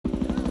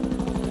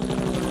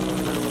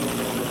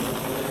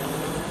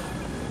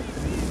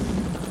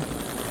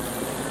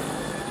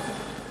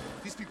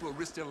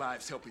risk their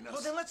lives helping us.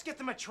 Well, then let's get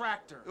them a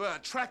tractor. Well, a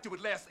tractor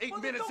would last 8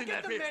 minutes in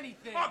that don't pit. get them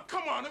anything. Oh,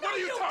 come on. What are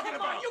you talking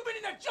about? You've been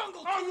in the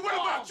jungle Oh, too what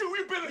long. about you?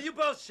 You've been... Will you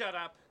both shut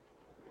up?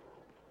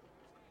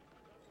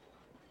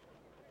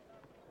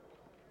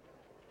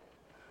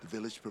 The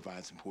village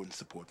provides important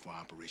support for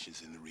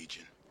operations in the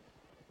region.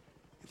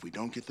 If we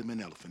don't get them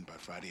an elephant by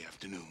Friday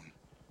afternoon,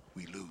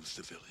 we lose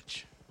the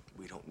village.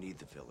 We don't need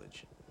the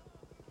village.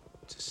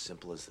 It's as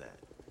simple as that.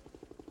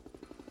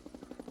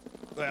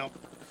 Well,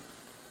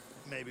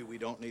 maybe we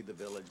don't need the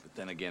village, but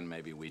then again,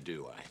 maybe we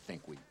do. I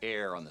think we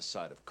err on the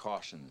side of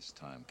caution this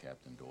time,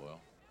 Captain Doyle.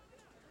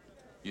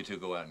 You two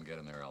go out and get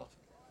them their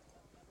elephant.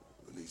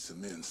 We'll need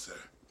some men, sir.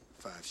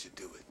 5 should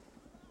do it.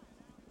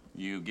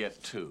 You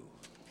get 2.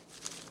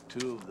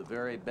 2 of the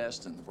very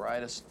best and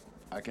brightest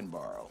I can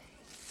borrow.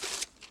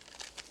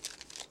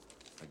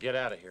 Now get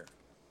out of here.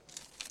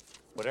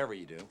 Whatever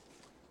you do,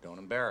 don't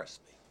embarrass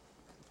me.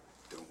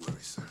 Don't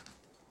worry, sir.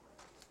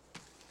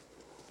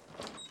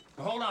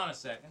 Hold on a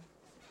second.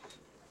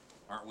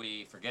 Aren't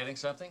we forgetting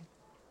something?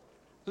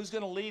 Who's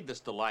going to lead this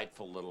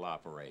delightful little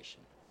operation?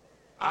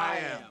 I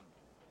am.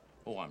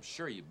 Oh, I'm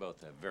sure you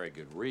both have very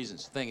good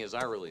reasons. Thing is,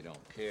 I really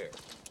don't care.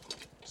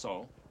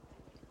 So,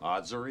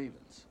 odds or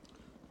evens?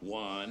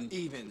 1.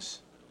 Evens.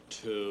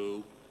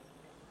 2,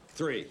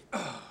 3.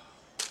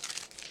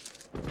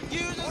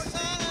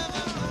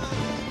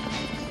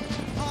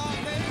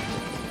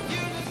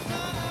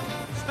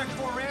 Inspector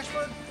for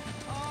Rashford?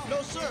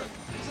 No, sir.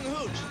 It's in the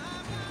hooch.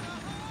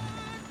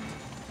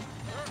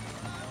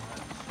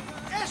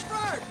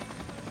 Ashford!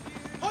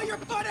 Pull your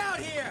butt out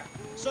here!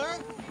 Sir?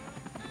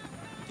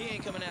 He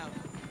ain't coming out.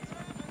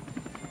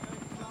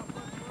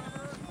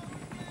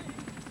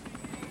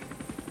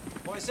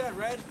 Why is that,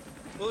 Red?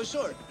 Well, it's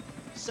short.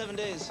 7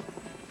 days.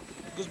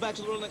 Goes back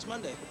to the world next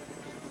Monday.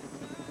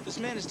 This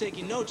man is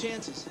taking no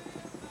chances.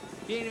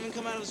 He ain't even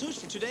come out of his hooch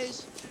for 2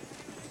 days.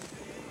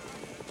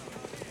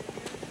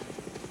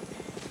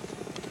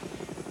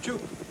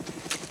 Shoot.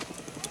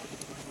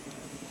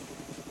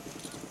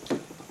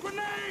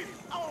 Grenade!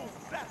 Oh,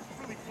 that's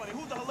really funny.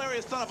 Who's the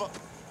hilarious son of a...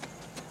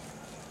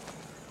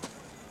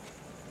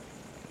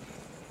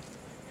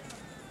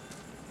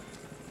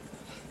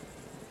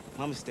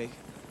 My mistake.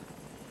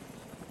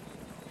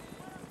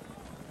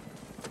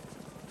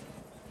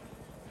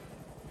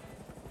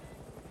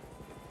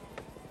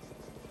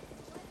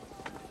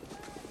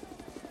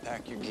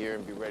 Pack your gear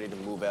and be ready to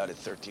move out at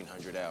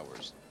 1300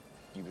 hours.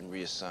 You've been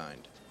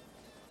reassigned.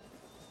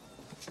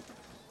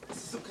 This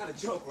is some kind of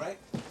joke, right?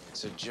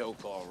 It's a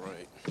joke, all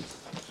right.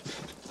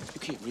 You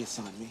can't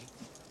reassign me.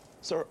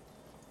 Sir,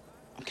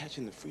 I'm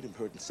catching the Freedom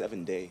Herd in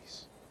 7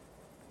 days.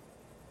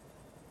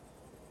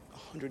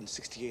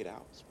 168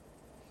 hours.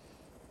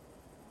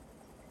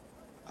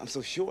 I'm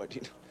so short,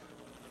 you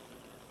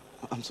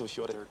know. I'm so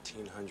short.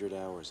 1300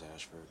 hours,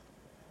 Ashford.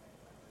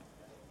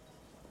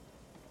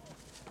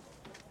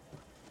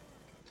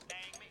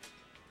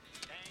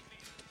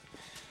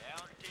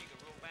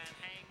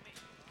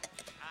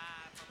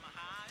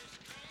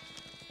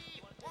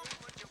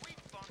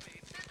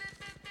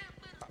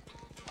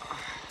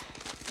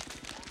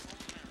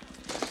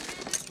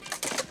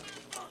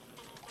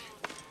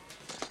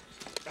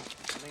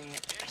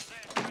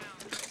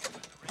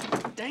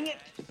 Dang it!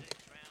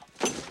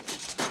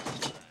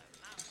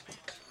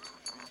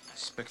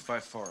 Spec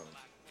 5 Farley.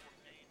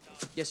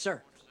 Yes,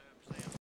 sir.